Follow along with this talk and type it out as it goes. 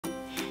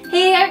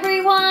Hey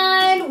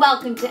everyone,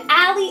 welcome to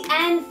Allie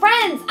and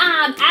Friends.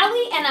 I'm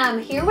Allie and I'm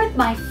here with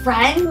my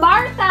friend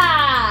Martha.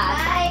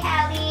 Hi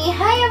Allie.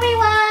 Hi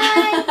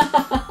everyone.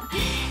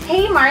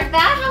 Hey Martha,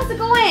 how's it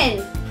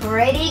going?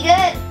 Pretty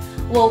good.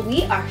 Well,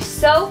 we are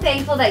so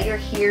thankful that you're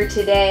here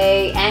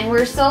today and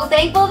we're so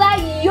thankful that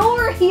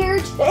you're here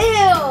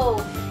too.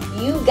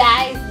 You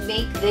guys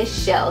make this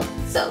show,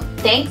 so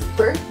thanks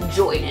for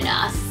joining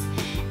us.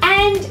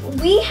 And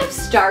we have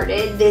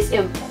started this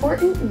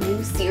important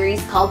new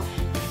series called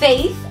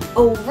Faith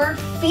Over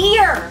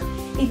Fear.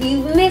 If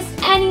you've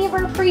missed any of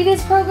our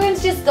previous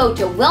programs, just go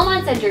to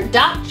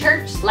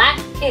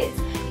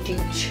wilmotcenter.church/kids to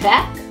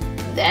check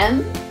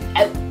them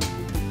out.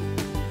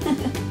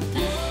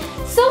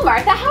 So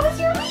Martha, how was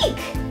your week?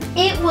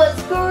 It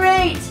was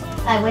great.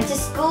 I went to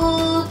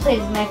school, played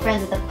with my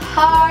friends at the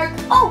park.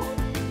 Oh,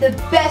 the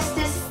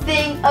bestest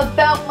thing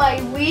about my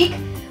week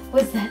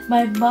was that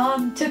my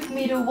mom took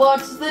me to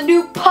watch the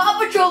new Paw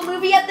Patrol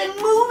movie at the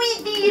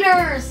movie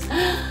theaters.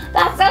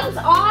 That sounds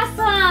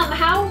awesome.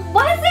 How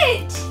was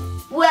it?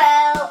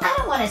 Well, I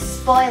don't want to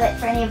spoil it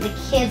for any of the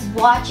kids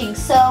watching,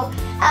 so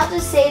I'll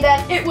just say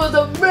that it was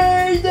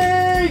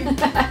amazing.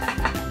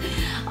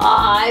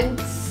 I'm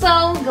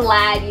so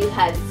glad you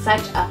had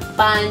such a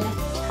fun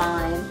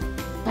time.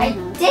 I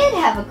did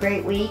have a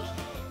great week,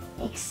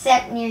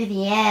 except near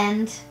the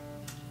end.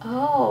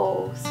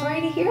 Oh, sorry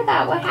to hear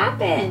that. What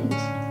happened?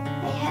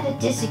 I had a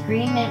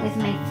disagreement with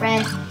my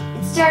friend.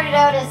 It started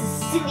out as a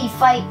silly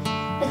fight,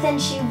 but then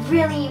she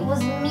really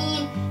was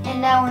mean, and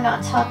now we're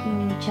not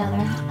talking to each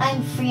other.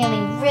 I'm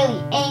feeling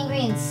really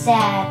angry and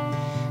sad.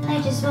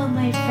 I just want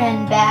my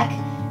friend back.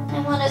 I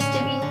want us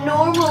to be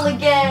normal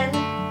again.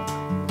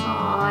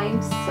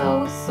 I'm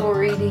so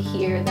sorry to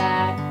hear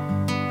that.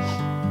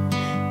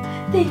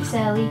 Thanks,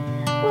 Allie.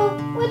 Well,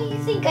 what do you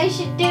think I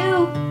should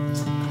do?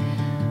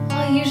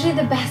 Well, usually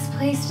the best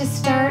place to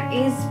start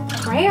is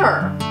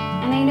prayer.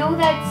 And I know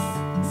that's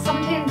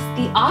sometimes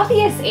the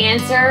obvious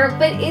answer,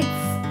 but it's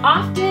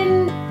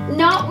often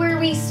not where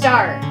we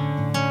start.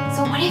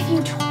 So what if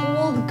you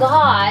told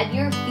God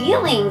your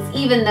feelings,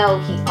 even though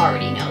He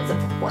already knows,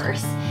 of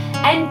course,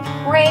 and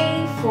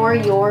pray for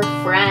your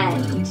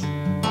friend?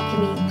 That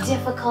can be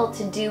difficult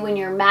to do when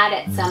you're mad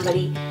at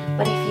somebody,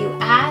 but if you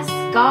ask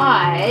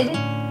God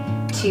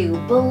to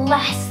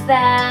bless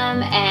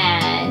them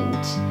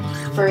and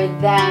for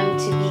them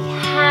to be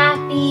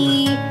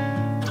happy,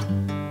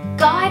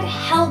 God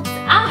helps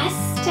us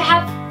to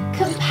have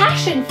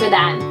compassion for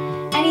them,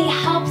 and He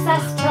helps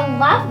us to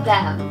love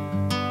them.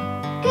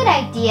 Good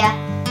idea.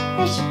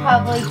 I should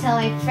probably tell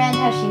my friend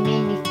how she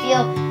made me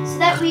feel so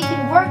that we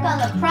can work on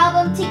the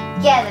problem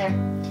together.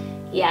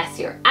 Yes,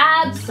 you're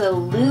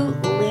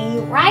absolutely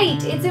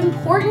right. It's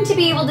important to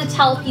be able to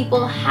tell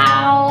people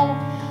how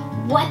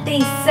what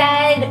they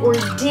said or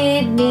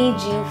did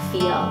made you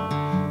feel.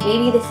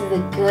 Maybe this is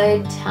a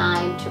good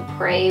time to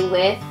pray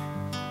with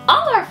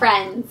all our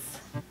friends.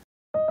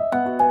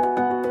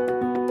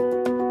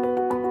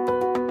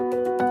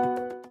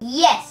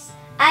 Yes,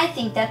 I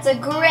think that's a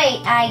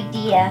great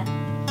idea.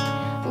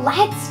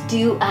 Let's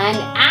do an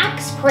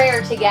Acts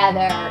prayer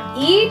together.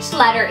 Each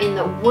letter in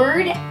the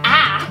word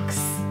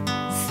Acts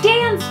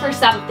stands for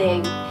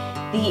something.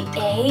 The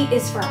A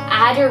is for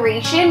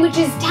adoration, which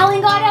is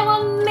telling God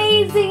how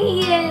amazing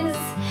He is.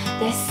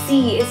 The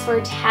C is for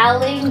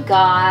telling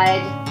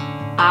God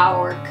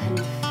our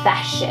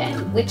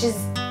confession, which is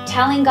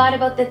telling God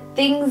about the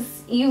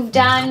things you've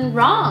done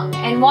wrong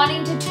and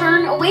wanting to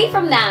turn away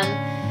from them.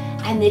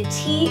 And the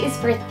T is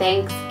for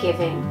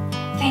thanksgiving,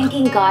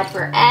 thanking God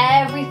for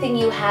everything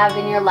you have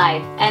in your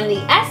life. And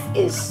the S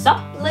is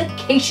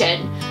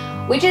supplication,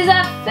 which is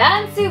a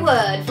fancy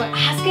word for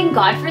asking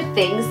God for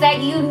things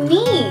that you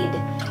need.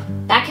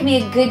 That can be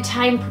a good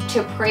time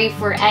to pray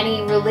for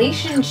any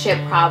relationship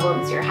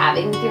problems you're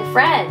having with your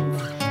friends.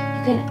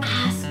 You can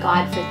ask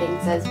God for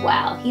things as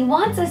well. He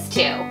wants us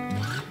to.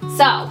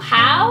 So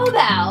how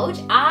about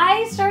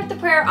I start the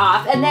prayer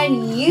off and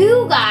then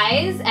you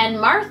guys and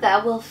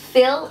Martha will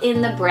fill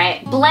in the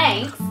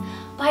blanks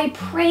by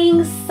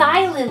praying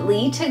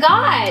silently to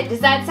God.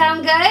 Does that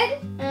sound good?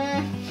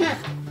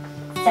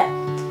 So,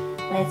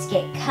 let's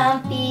get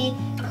comfy,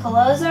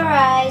 close our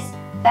eyes,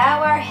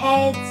 bow our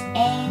heads,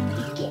 and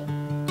begin.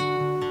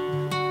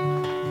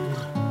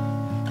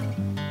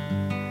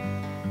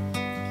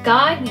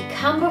 God, we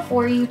come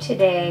before you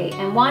today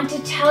and want to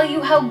tell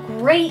you how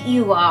great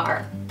you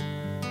are.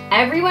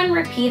 Everyone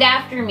repeat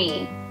after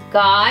me.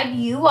 God,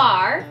 you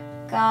are.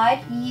 God,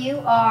 you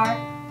are.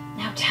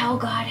 Now tell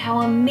God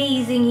how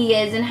amazing He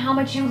is and how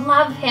much you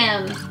love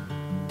Him.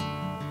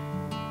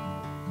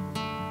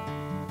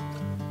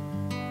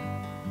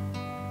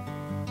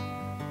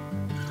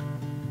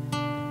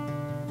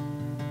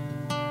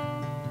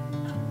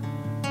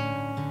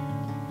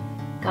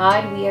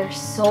 God, we are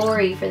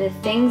sorry for the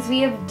things we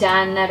have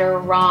done that are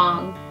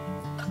wrong.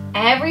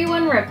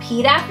 Everyone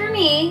repeat after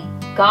me.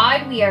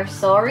 God, we are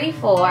sorry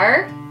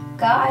for.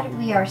 God,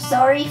 we are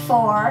sorry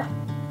for.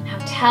 Now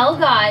tell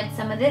God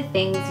some of the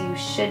things you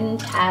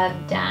shouldn't have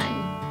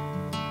done.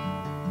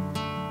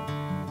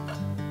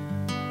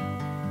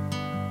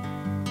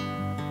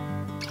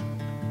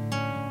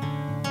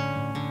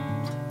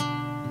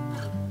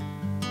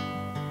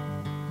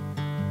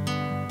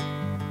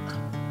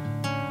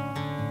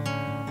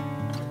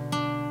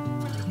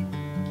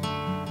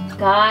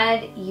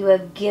 God, you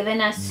have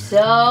given us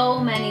so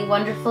many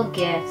wonderful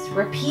gifts.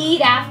 Repeat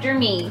after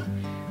me.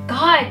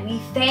 God, we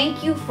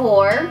thank you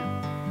for.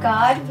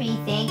 God, we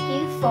thank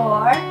you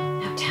for.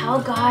 Now tell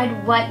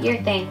God what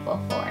you're thankful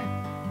for.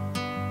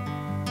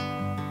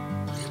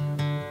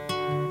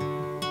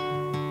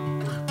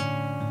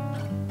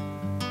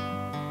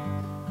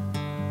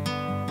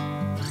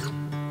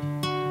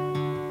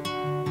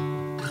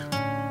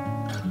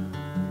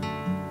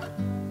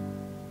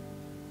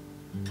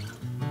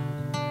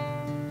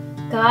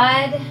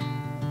 God,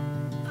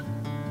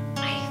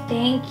 I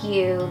thank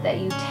you that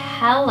you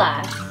tell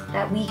us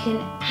that we can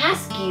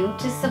ask you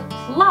to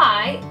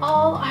supply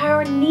all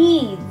our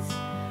needs.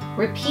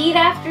 Repeat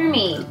after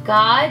me.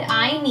 God,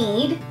 I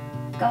need.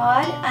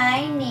 God,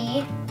 I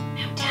need.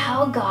 Now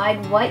tell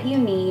God what you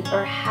need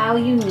or how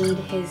you need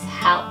His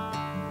help.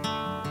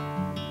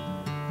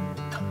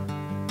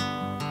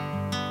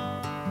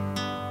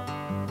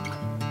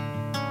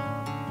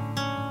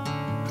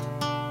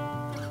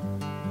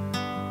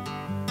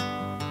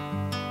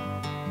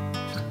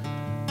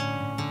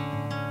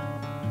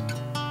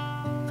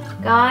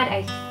 God,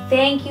 I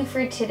thank you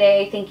for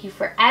today. Thank you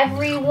for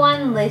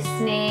everyone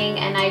listening.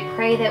 And I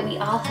pray that we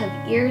all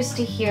have ears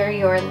to hear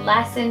your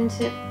lesson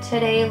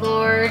today,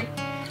 Lord.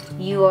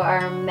 You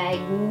are a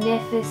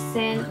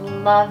magnificent,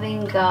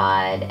 loving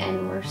God.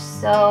 And we're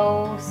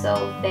so, so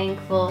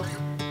thankful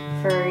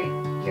for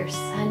your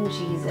Son,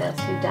 Jesus,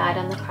 who died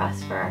on the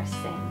cross for our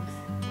sins.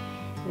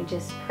 We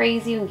just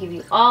praise you and give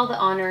you all the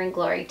honor and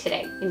glory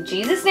today. In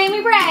Jesus' name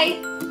we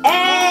pray.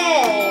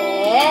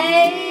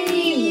 Amen.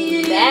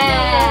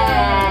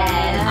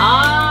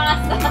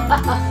 Awesome.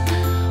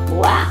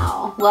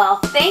 Wow. Well,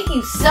 thank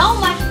you so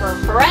much for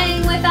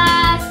praying with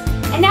us.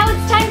 And now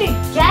it's time to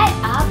get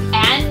up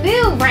and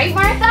move. Right,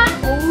 Martha?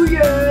 Oh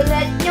yeah,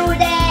 let's do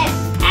this.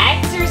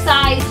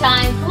 Exercise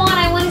time. Come on,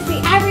 I want to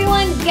see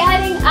everyone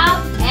getting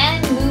up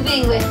and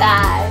moving with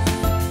us.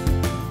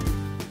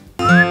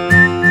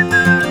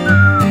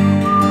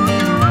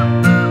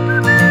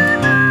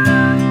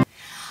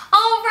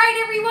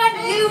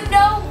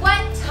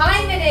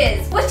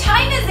 What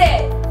time is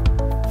it?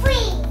 3.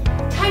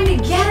 Time to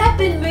get up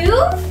and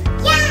move?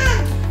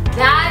 Yeah.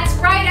 That's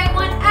right. I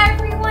want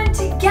everyone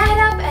to get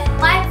up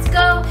and let's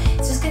go.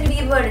 It's just going to be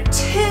about a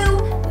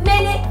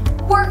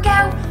 2-minute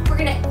workout. We're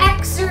going to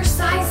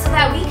exercise so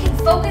that we can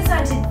focus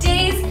on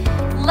today's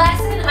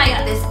lesson. I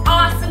got this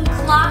awesome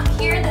clock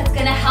here that's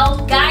going to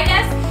help guide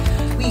us.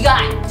 We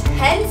got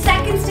 10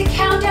 seconds to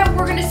count down.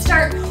 We're going to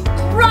start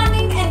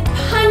running and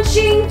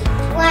punching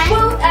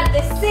both at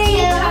the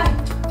same time.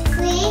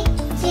 3,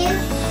 2,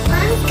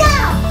 1, go!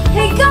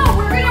 Okay, go!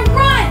 We're gonna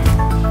run!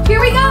 Here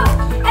we go!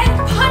 And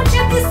punch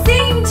at the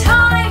same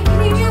time!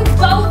 Can you do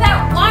both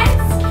at once?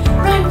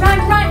 Run, run,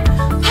 run!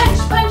 Punch,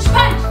 punch,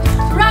 punch!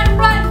 Run,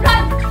 run,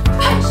 run!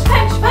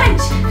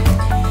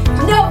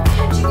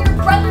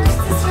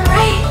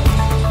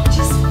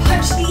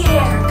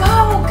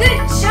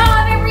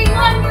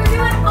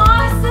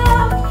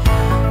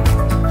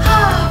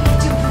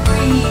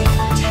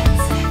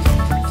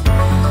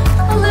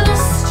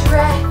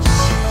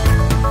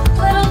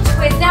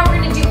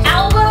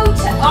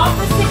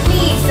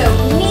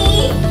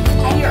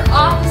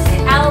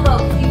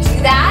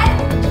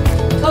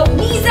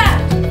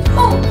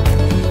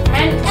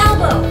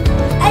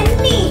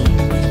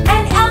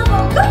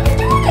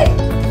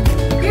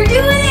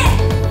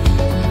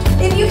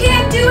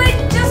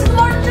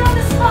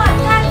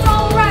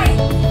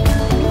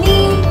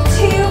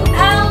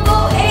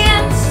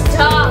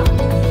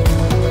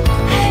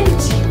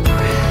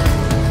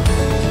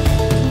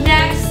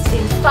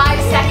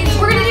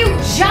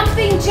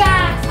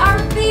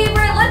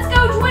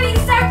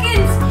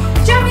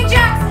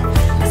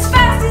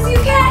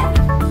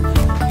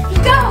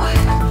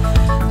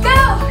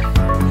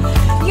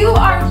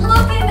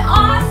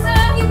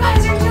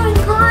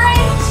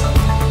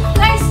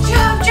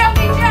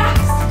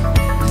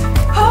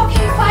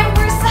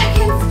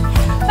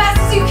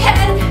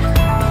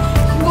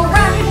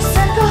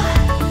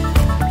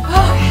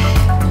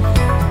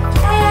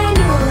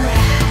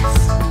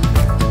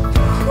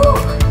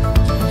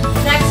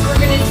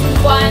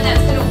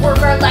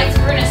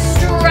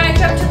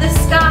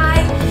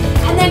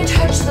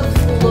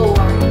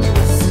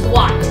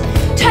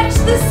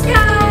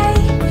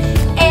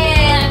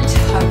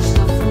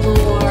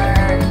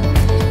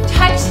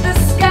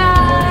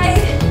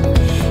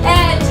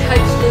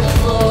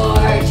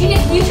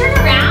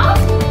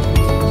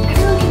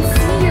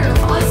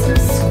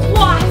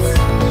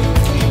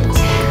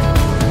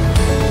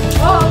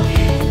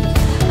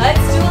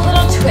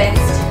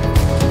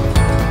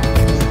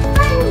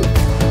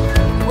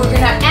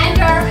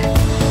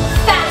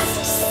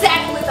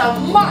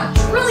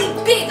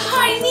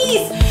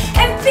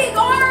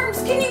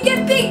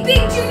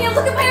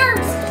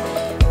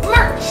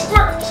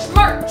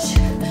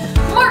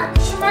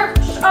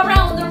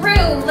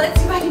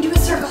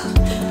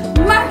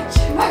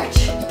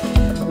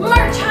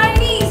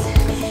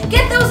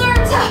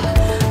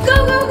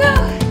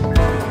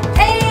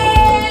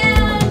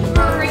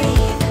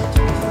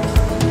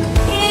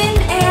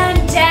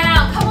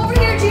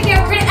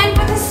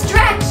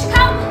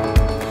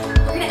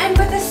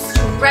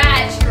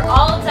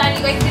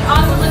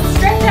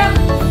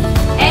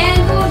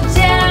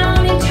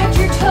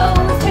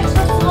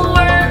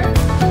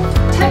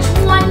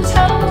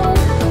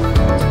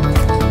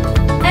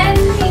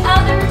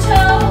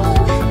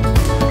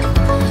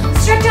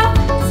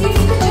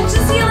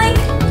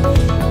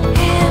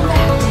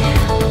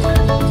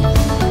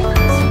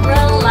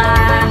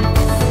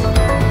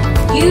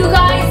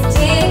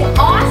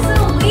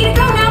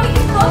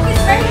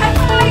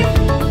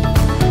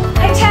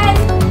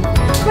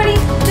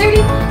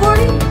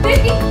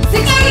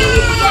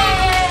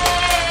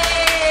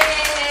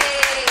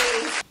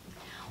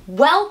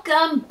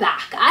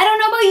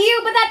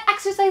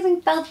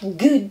 exercising felt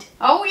good.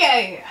 Oh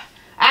yeah,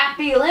 I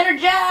feel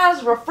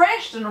energized,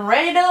 refreshed, and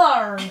ready to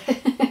learn.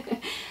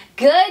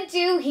 Good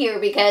to hear,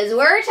 because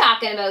we're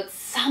talking about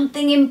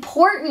something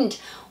important.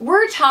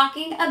 We're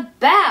talking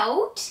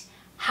about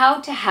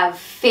how to have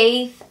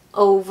faith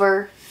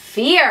over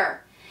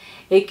fear.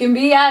 It can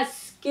be a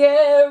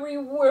scary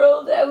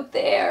world out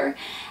there,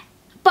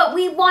 but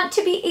we want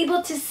to be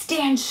able to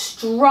stand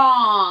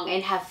strong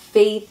and have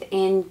faith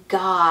in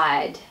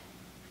God.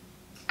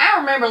 I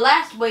remember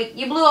last week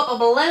you blew up a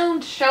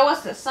balloon to show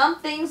us that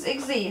some things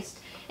exist,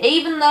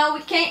 even though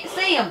we can't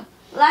see them,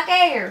 like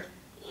air.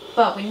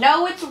 But we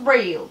know it's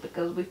real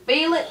because we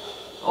feel it,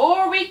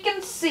 or we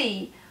can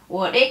see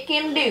what it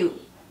can do,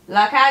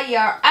 like how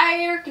your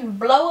air can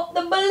blow up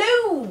the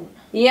balloon.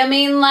 You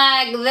mean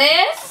like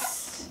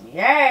this?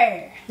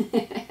 Yeah.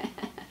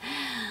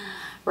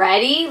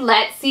 Ready?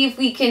 Let's see if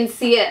we can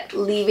see it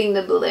leaving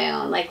the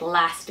balloon like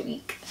last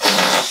week.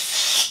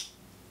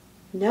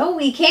 No,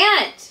 we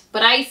can't.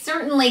 But I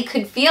certainly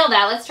could feel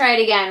that. Let's try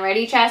it again.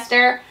 Ready,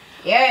 Chester?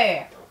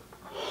 Yeah.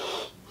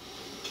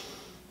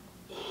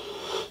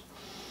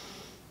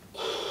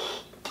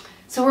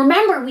 So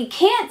remember, we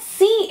can't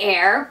see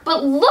air,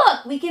 but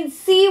look, we can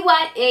see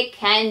what it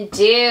can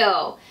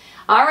do.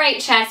 All right,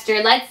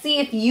 Chester, let's see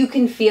if you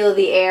can feel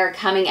the air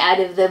coming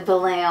out of the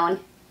balloon.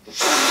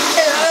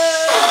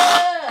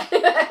 Wow,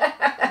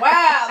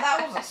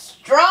 that was a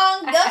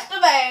strong gust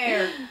of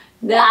air.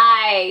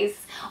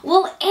 Nice.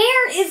 Well,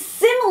 air is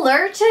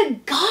similar to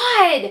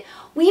God.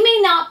 We may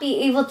not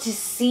be able to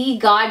see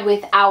God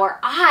with our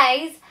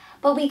eyes,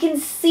 but we can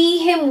see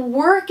Him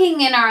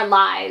working in our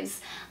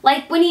lives.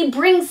 Like when He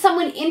brings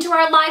someone into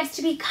our lives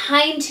to be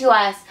kind to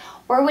us,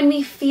 or when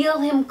we feel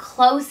Him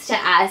close to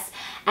us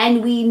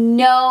and we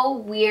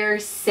know we're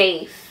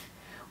safe.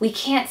 We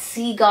can't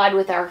see God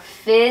with our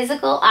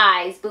physical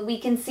eyes, but we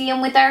can see Him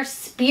with our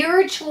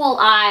spiritual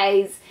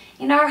eyes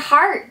in our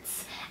hearts.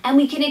 And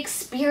we can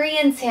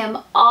experience Him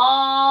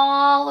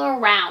all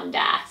around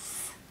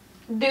us.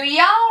 Do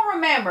y'all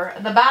remember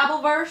the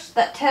Bible verse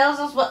that tells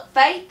us what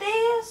faith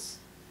is?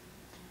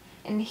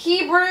 In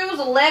Hebrews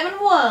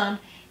 11:1,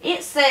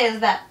 it says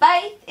that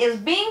faith is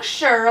being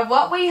sure of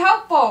what we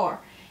hope for.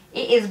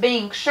 It is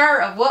being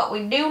sure of what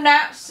we do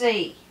not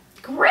see.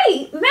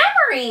 Great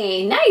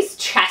memory. Nice,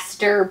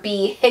 Chester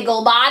B.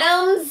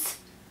 Higglebottoms.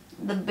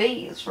 The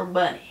B is for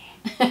bunny.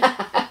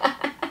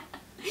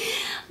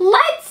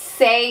 Let's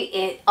say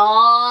it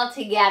all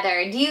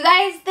together. Do you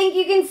guys think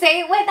you can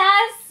say it with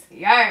us?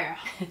 Yeah.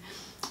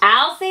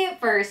 I'll say it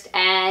first,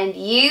 and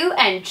you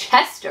and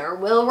Chester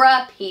will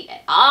repeat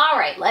it. All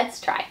right, let's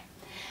try.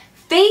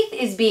 Faith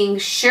is being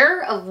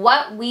sure of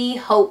what we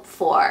hope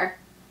for.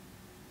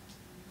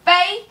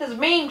 Faith is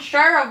being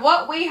sure of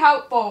what we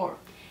hope for.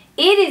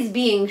 It is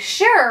being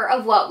sure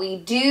of what we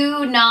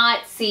do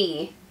not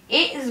see.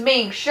 It is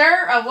being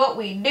sure of what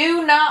we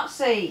do not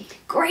see.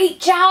 Great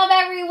job,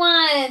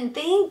 everyone.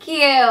 Thank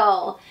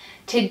you.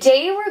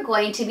 Today we're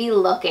going to be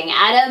looking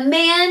at a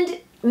man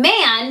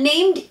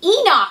named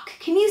Enoch.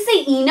 Can you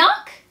say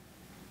Enoch?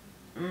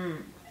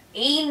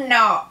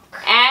 Enoch.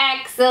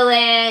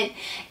 Excellent.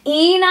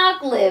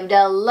 Enoch lived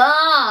a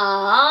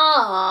long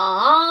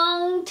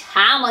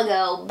time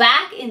ago,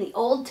 back in the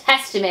Old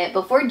Testament,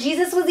 before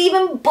Jesus was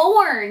even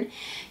born.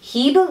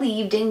 He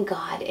believed in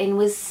God and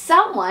was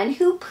someone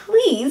who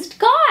pleased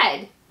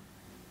God.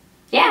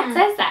 Yeah, it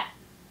says that.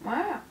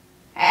 Wow.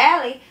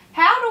 Allie,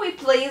 how do we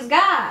please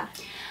God?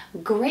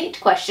 Great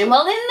question.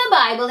 Well, in the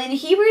Bible, in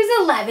Hebrews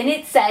 11,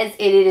 it says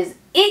it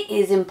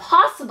is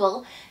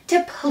impossible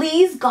to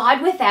please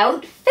God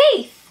without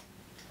faith.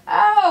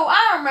 Oh,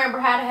 I remember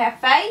how to have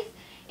faith.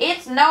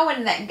 It's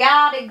knowing that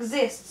God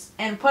exists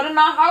and putting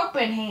our hope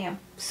in Him.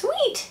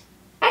 Sweet.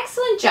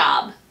 Excellent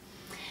job.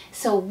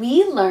 So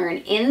we learn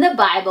in the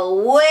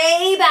Bible,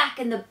 way back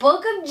in the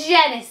book of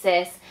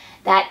Genesis,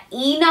 that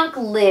Enoch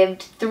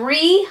lived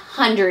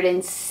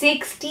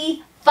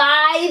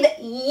 365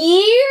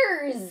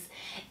 years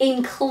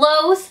in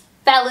close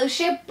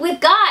fellowship with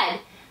God.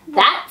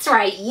 That's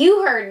right,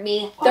 you heard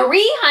me.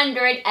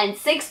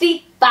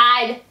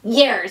 365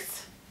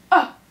 years.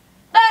 Oh,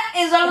 that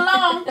is a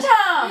long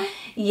time.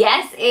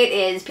 Yes, it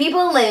is.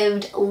 People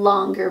lived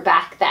longer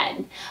back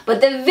then.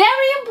 But the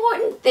very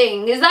important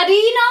thing is that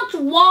Enoch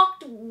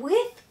walked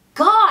with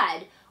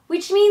God,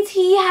 which means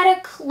he had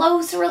a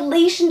close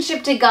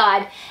relationship to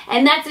God.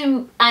 And that's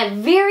a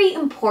very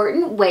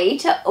important way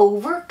to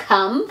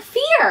overcome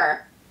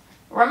fear.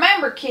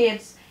 Remember,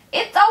 kids,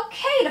 it's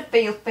okay to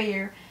feel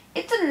fear.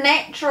 It's a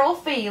natural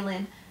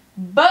feeling.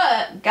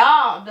 But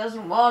God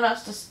doesn't want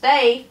us to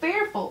stay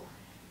fearful.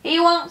 He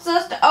wants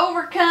us to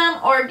overcome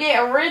or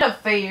get rid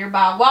of fear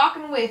by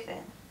walking with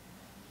Him.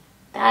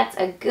 That's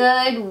a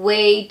good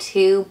way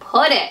to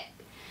put it.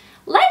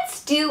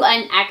 Let's do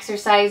an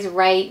exercise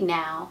right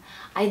now.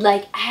 I'd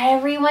like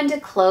everyone to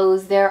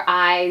close their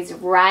eyes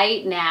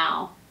right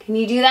now. Can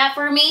you do that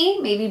for me?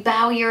 Maybe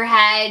bow your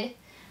head.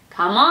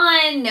 Come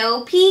on,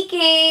 no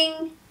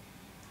peeking.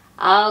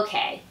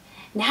 Okay,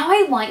 now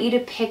I want you to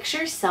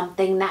picture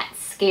something that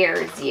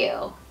scares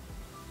you.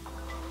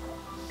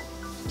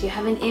 Do you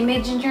have an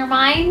image in your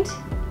mind?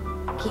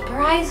 Keep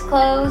your eyes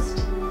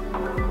closed.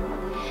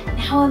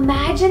 Now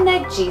imagine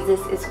that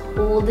Jesus is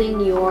holding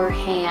your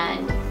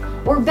hand.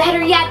 Or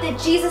better yet, that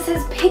Jesus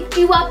has picked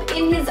you up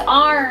in his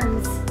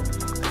arms.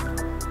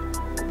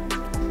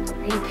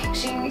 Are you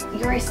picturing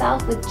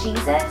yourself with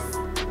Jesus?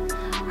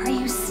 Are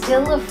you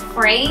still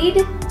afraid,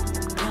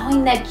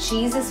 knowing that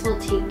Jesus will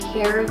take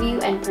care of you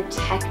and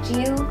protect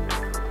you?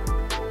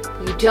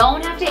 You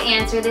don't have to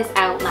answer this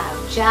out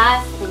loud.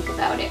 Just think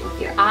about it.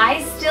 With your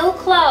eyes still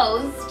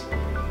closed,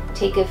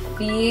 take a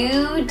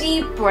few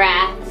deep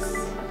breaths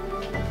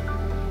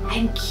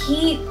and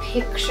keep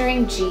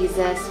picturing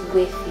Jesus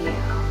with you.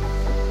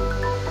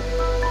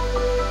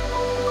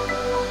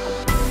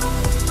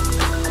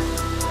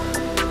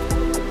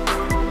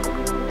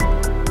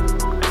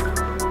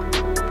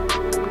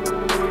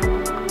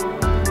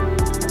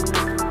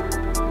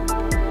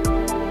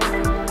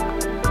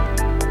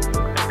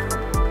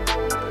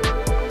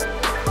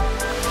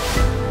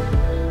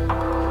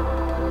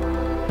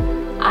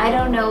 I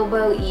don't know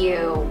about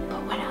you,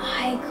 but when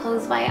I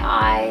close my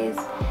eyes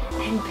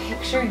and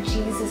picture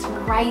Jesus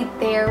right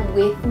there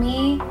with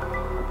me,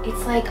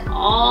 it's like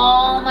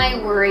all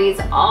my worries,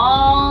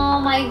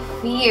 all my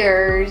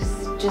fears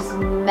just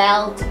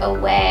melt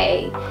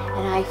away,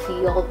 and I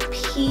feel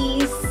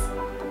peace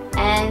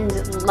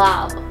and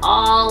love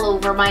all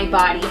over my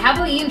body. How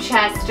about you,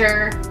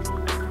 Chester?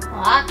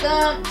 Well, I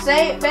can't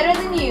say it better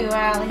than you,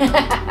 Allie.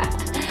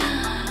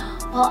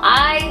 Well,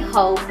 I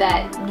hope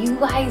that you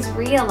guys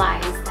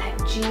realize that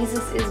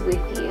Jesus is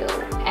with you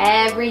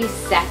every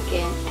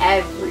second,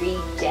 every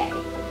day.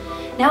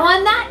 Now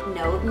on that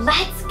note,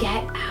 let's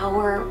get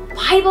our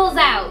Bibles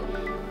out.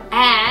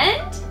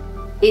 And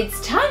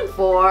it's time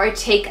for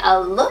Take a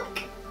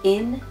Look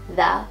in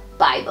the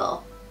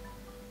Bible.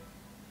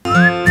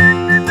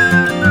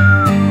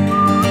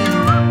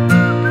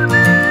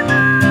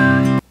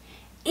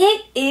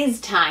 It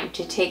is time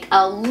to take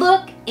a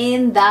look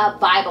in the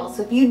Bible.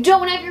 So if you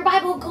don't have your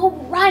Bible, go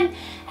run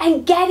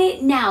and get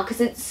it now,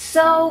 because it's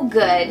so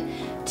good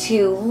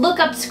to look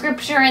up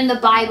scripture in the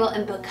Bible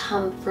and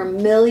become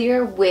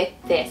familiar with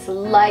this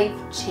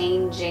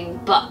life-changing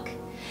book.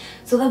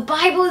 So the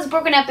Bible is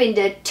broken up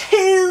into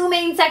two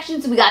main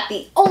sections. We got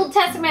the Old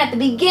Testament at the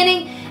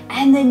beginning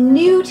and the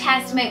New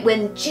Testament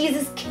when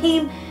Jesus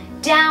came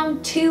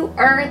down to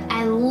earth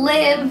and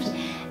lived.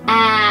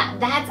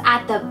 That's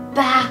at the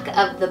back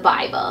of the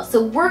Bible.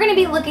 So we're going to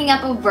be looking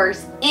up a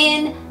verse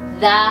in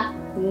the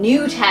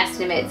New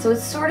Testament. So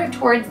it's sort of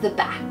towards the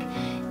back.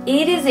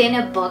 It is in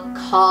a book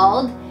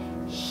called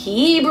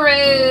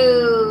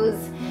Hebrews.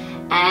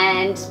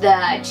 And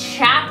the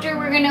chapter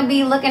we're going to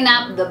be looking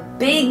up, the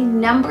big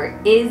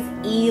number is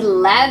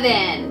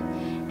 11.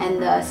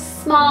 And the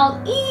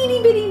small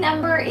itty bitty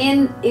number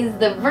is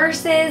the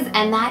verses,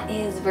 and that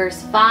is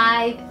verse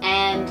 5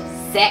 and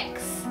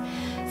 6.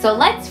 So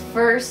let's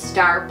first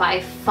start by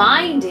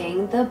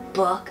finding the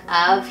book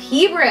of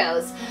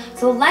Hebrews.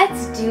 So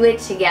let's do it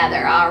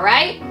together, all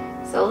right?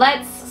 So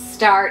let's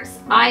start.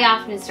 I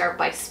often start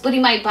by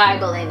splitting my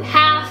Bible in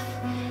half.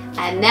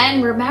 And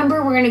then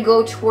remember, we're going to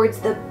go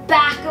towards the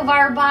back of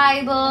our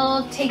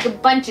Bible, take a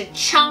bunch of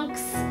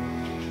chunks.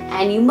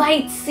 And you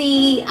might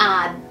see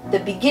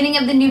the beginning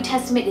of the New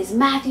Testament is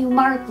Matthew,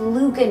 Mark,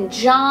 Luke, and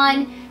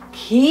John.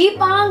 Keep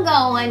on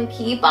going,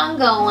 keep on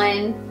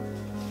going.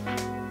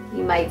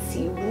 You might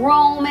see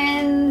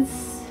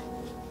Romans.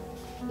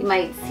 You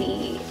might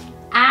see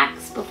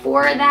Acts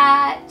before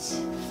that.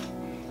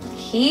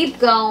 Keep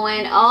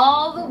going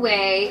all the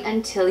way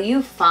until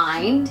you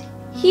find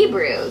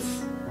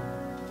Hebrews.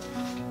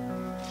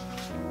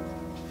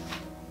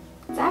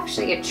 It's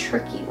actually a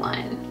tricky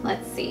one.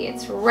 Let's see.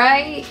 It's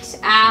right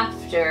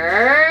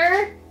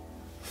after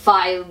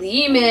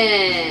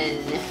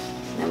Philemon.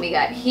 Then we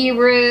got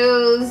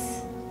Hebrews.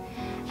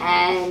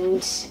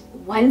 And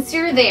once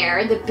you're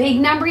there, the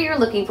big number you're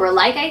looking for,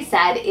 like I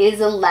said,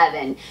 is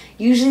 11.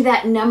 Usually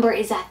that number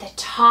is at the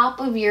top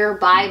of your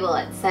Bible.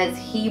 It says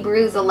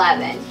Hebrews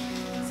 11.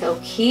 So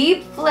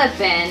keep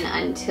flipping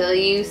until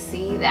you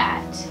see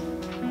that.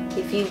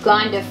 If you've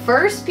gone to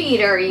 1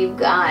 Peter, you've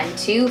gone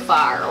too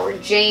far. Or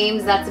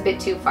James, that's a bit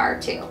too far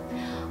too.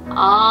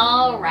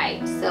 All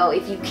right, so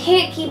if you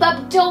can't keep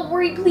up, don't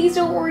worry, please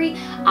don't worry.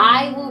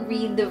 I will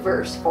read the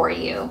verse for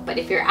you. But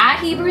if you're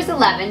at Hebrews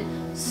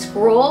 11,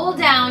 scroll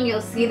down,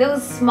 you'll see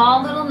those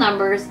small little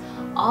numbers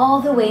all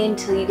the way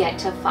until you get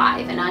to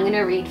 5. And I'm going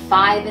to read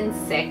 5 and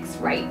 6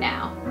 right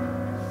now.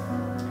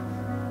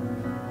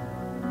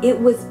 It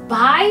was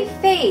by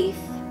faith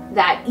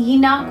that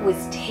Enoch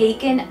was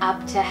taken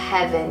up to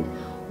heaven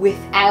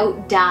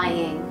without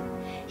dying.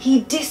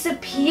 He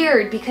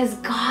disappeared because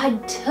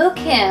God took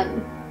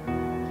him.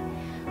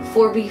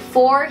 For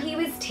before he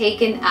was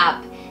taken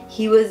up,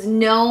 he was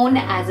known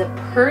as a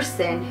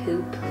person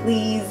who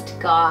pleased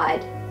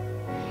God.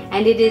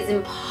 And it is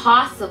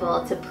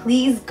impossible to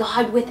please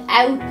God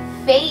without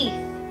faith.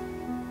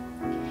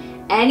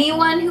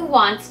 Anyone who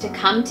wants to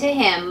come to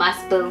him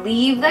must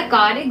believe that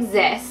God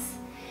exists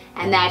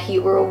and that he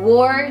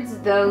rewards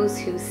those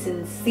who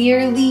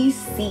sincerely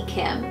seek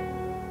him.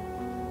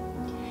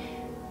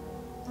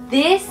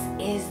 this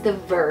is the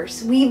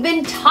verse we've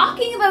been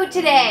talking about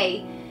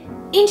today.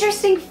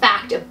 Interesting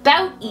fact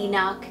about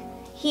Enoch,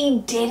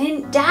 he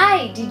didn't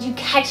die. Did you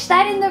catch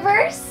that in the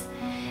verse?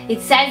 It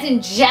says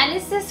in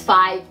Genesis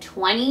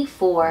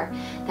 5:24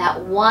 that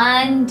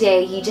one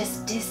day he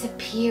just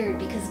disappeared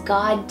because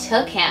God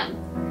took him.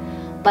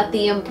 But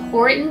the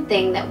important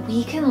thing that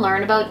we can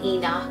learn about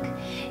Enoch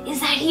is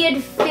that he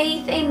had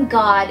faith in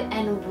God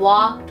and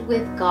walked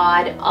with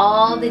God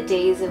all the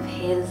days of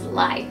his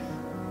life.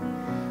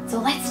 So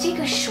let's take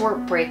a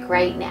short break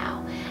right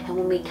now. And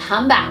when we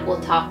come back,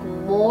 we'll talk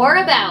more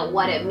about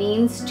what it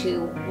means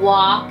to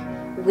walk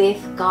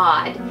with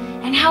God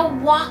and how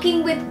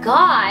walking with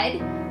God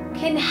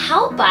can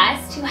help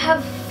us to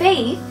have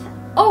faith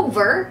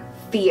over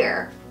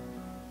fear.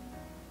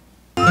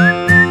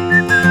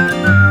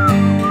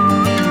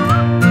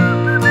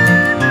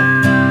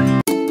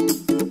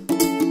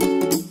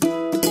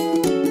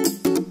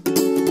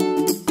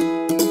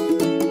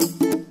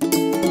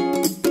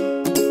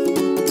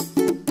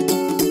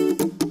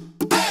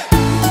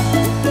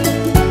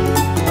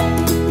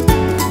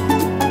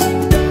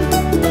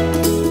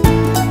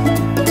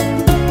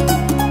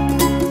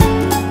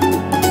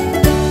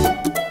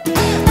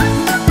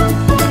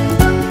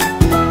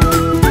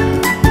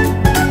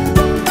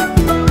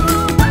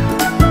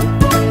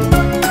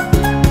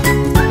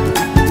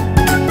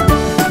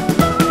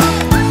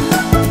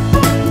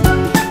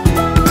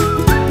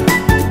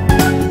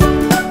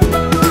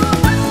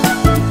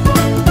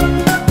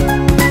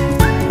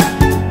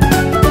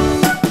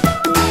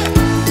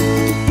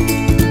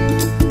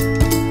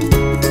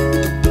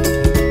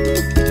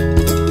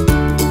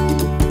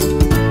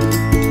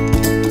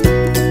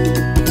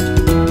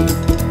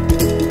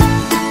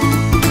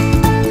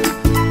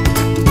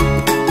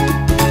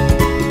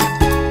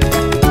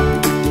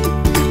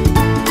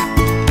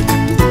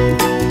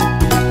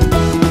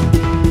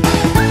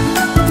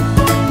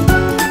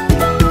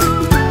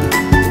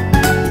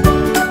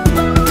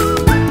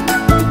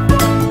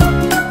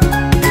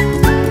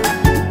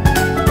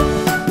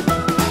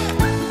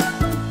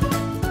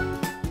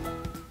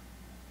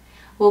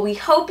 Well, we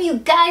hope you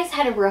guys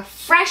had a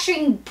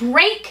refreshing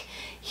break.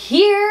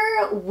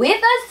 Here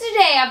with us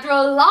today after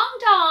a long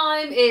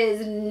time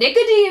is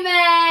Nicodemus.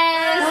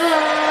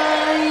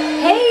 Hi.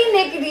 Hey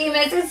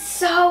Nicodemus, it's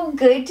so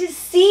good to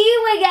see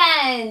you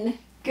again.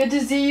 Good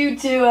to see you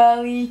too,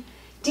 Allie.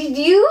 Did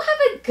you have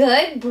a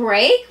good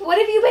break? What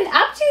have you been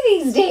up to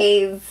these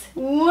days?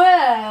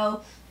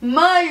 Well,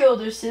 my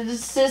older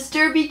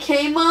sister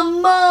became a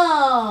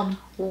mom.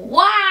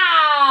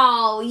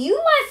 Wow, you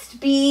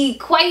must be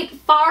quite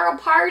far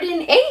apart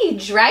in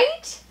age,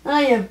 right?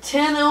 I have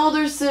 10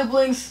 older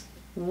siblings.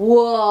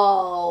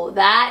 Whoa,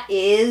 that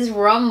is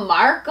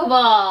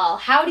remarkable.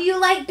 How do you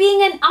like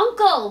being an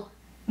uncle?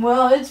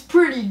 Well, it's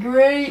pretty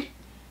great.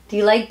 Do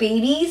you like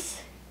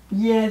babies?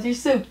 Yeah, they're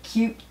so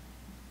cute.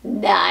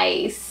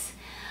 Nice.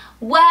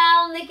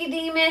 Well,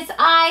 Nicodemus,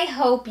 I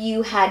hope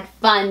you had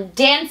fun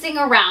dancing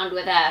around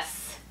with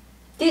us.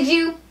 Did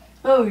you?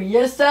 Oh,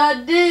 yes,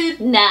 I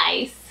did.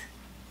 Nice.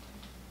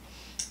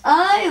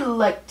 I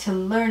like to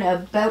learn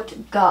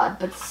about God,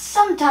 but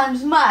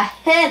sometimes my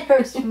head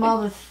hurts from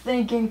all the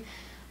thinking.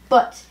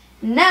 But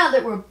now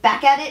that we're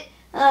back at it,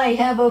 I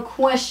have a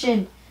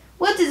question.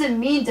 What does it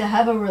mean to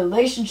have a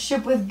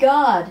relationship with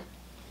God?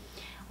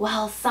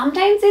 Well,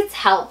 sometimes it's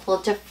helpful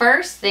to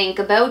first think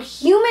about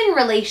human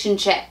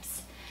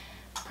relationships.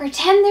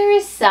 Pretend there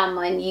is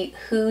someone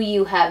who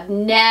you have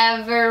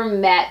never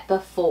met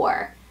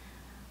before.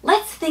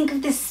 Let's think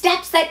of the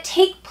steps that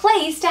take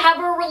place to have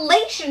a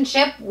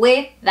relationship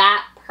with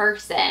that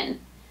person.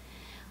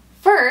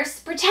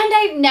 First, pretend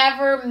I've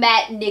never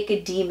met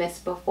Nicodemus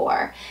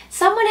before.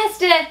 Someone has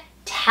to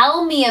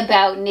tell me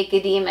about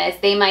Nicodemus.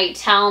 They might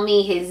tell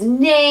me his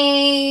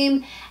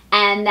name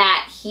and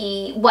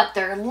what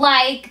they're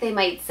like. They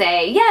might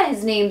say, yeah,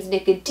 his name's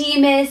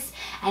Nicodemus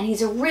and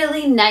he's a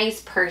really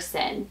nice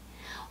person.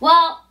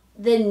 Well,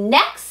 the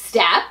next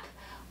step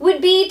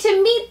would be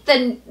to meet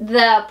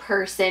the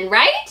person,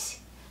 right?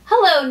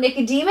 Hello,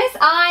 Nicodemus.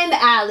 I'm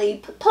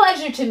Allie.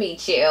 Pleasure to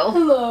meet you.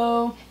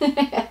 Hello.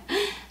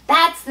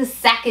 That's the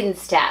second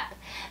step.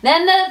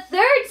 Then the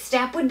third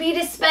step would be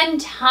to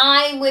spend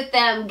time with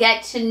them,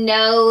 get to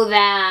know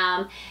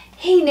them.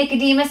 Hey,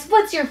 Nicodemus,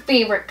 what's your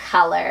favorite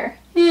color?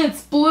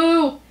 It's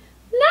blue.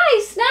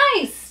 Nice,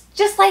 nice.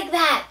 Just like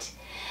that.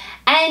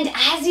 And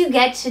as you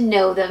get to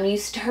know them, you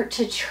start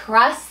to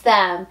trust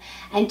them.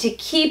 And to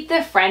keep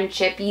the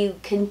friendship, you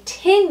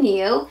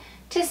continue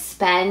to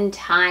spend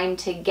time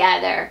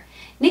together.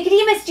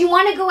 Nicodemus, do you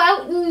want to go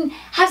out and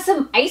have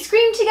some ice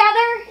cream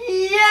together?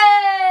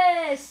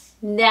 Yes!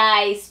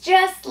 Nice,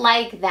 just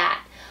like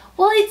that.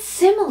 Well, it's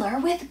similar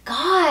with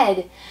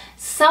God.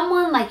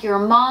 Someone like your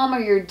mom or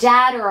your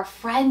dad or a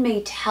friend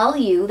may tell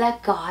you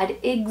that God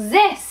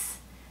exists.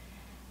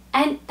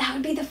 And that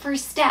would be the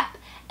first step.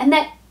 And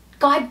that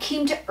God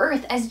came to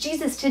earth as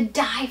Jesus to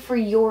die for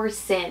your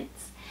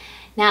sins.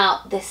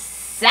 Now, the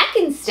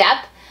second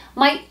step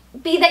might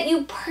be that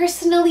you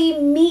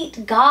personally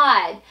meet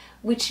God.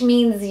 which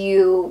means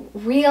you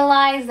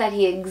realize that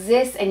he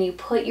exists and you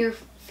put your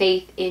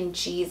faith in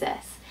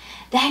Jesus.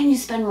 Then you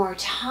spend more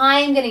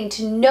time getting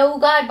to know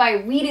God by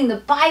reading the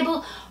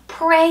Bible,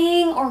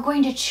 praying, or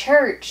going to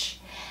church.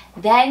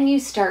 Then you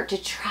start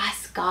to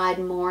trust God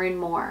more and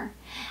more.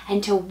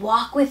 And to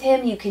walk with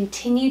him, you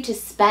continue to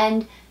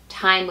spend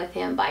time with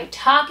him by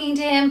talking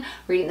to him,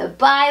 reading the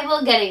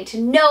Bible, getting to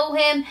know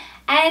him,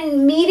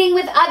 and meeting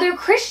with other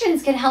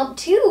Christians can help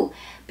too,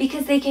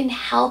 because they can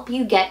help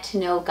you get to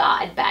know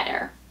God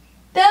better.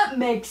 That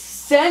makes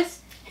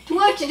sense. Do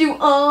I have to do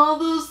all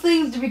those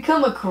things to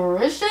become a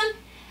Christian?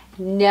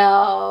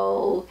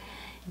 No.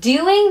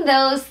 Doing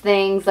those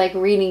things like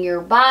reading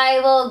your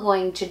Bible,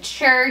 going to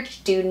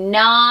church, do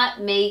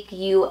not make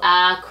you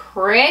a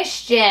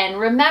Christian.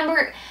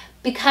 Remember,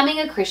 becoming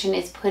a Christian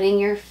is putting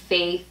your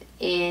faith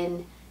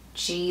in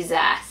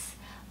Jesus.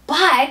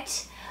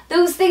 But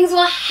those things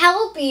will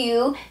help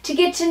you to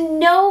get to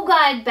know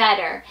God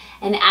better.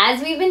 And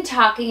as we've been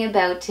talking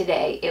about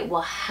today, it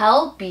will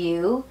help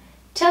you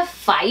to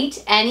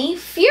fight any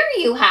fear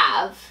you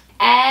have.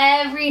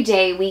 Every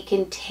day we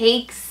can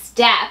take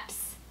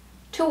steps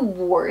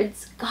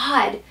towards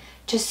God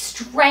to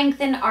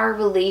strengthen our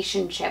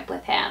relationship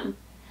with him.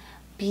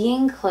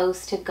 Being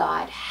close to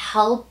God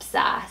helps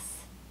us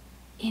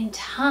in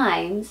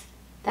times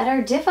that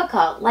are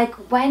difficult, like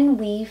when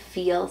we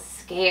feel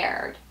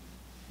scared.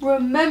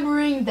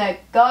 Remembering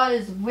that God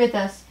is with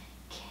us,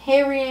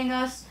 carrying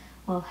us,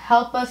 will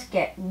help us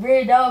get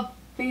rid of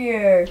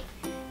fear.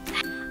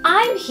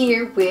 I'm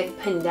here with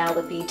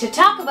Penelope to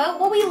talk about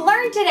what we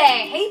learned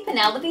today. Hey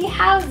Penelope,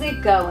 how's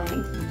it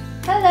going?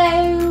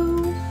 Hello.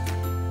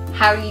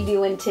 How are you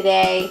doing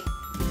today?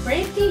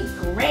 Pretty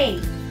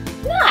great.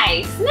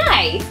 Nice,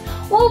 nice.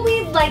 Well,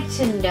 we'd like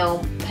to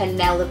know,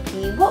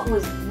 Penelope, what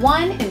was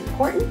one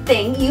important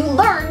thing you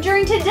learned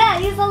during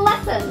today's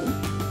lesson?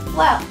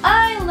 Well,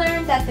 I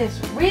learned that this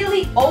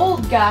really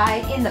old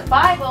guy in the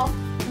Bible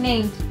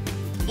named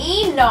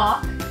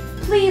Enoch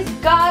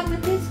pleased God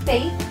with his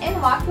faith and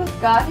walked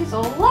with God his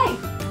whole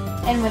life.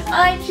 And when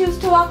I choose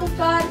to walk with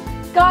God,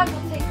 God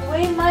will take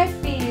away my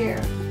fear.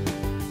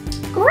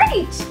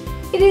 Great!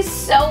 It is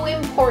so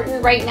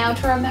important right now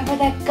to remember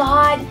that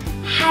God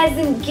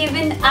hasn't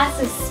given us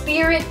a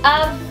spirit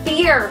of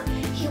fear.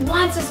 He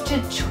wants us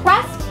to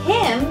trust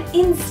him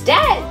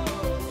instead.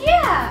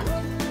 Yeah!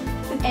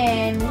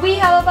 And we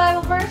have a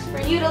Bible verse for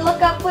you to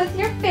look up with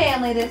your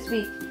family this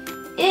week.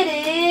 It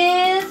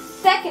is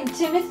 2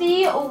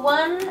 Timothy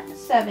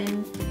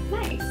 1:7.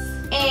 Nice.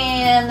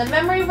 And the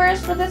memory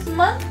verse for this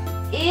month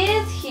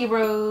is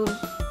Hebrews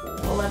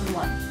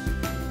 11:1.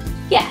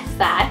 Yes,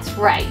 that's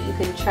right. You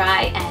can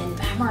try and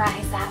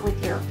memorize that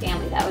with your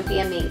family. That would be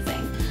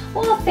amazing.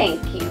 Well,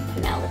 thank you,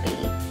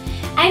 Penelope.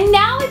 And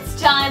now it's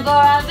time for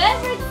our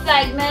favorite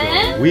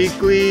segment.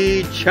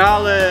 Weekly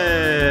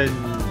Challenge.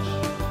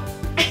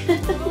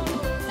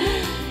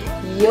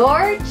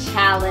 Your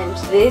challenge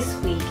this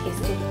week is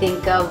to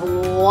think of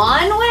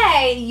one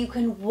way you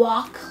can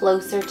walk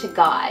closer to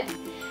God.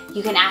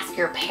 You can ask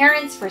your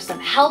parents for some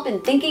help in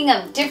thinking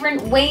of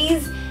different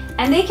ways,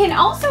 and they can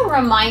also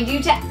remind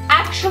you to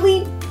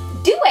actually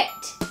do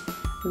it.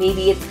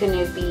 Maybe it's going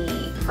to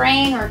be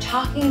praying or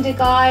talking to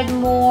God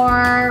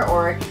more,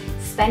 or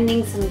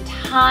spending some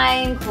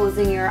time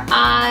closing your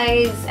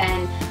eyes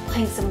and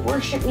playing some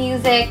worship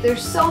music.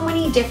 There's so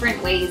many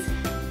different ways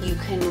you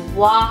can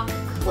walk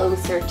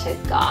closer to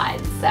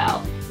God.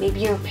 So maybe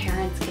your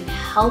parents can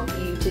help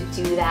you to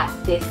do that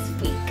this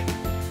week.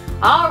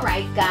 All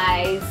right,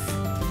 guys.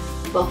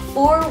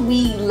 Before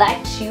we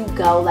let you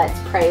go, let's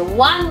pray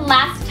one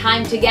last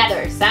time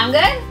together. Sound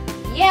good?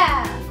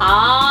 Yeah.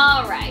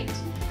 All right.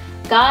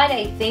 God,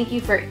 I thank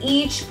you for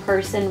each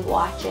person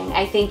watching.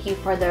 I thank you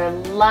for their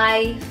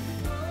life.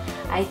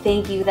 I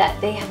thank you that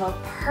they have a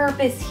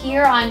purpose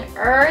here on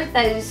earth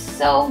that is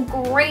so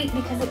great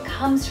because it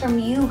comes from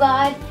you,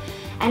 God.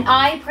 And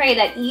I pray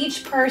that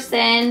each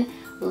person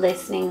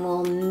listening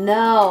will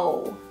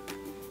know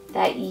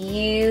that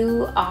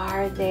you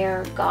are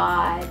their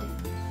God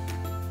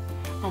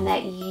and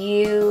that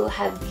you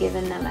have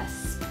given them a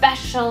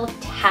special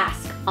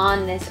task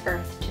on this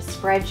earth to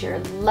spread your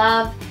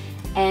love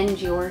and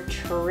your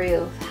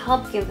truth.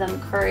 Help give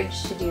them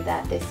courage to do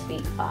that this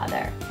week,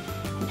 Father,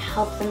 and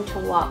help them to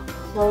walk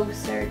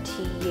closer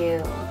to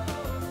you.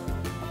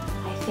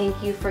 I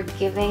thank you for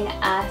giving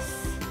us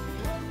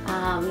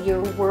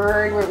your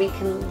word, where we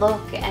can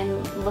look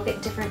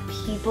at different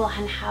people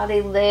and how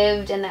they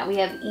lived, and that we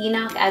have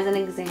Enoch as an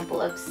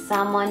example of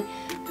someone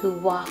who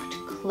walked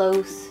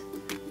close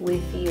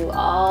with you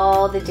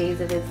all the days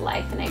of his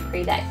life. And I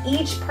pray that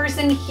each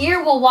person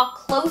here will walk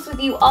close with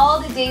you all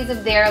the days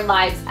of their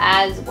lives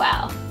as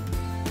well.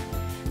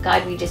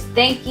 God, we just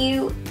thank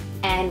you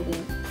and we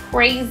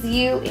praise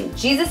you. In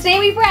Jesus' name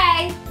we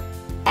pray.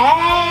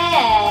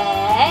 Amen.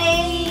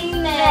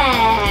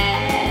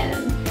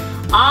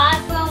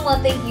 Awesome. Well,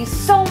 thank you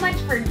so much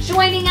for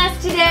joining us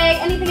today.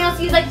 Anything else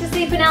you'd like to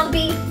say,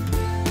 Penelope?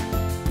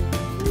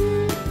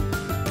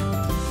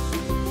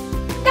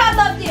 God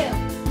loves you.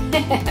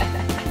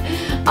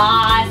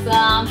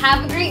 Awesome.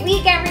 Have a great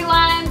week,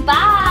 everyone.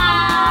 Bye.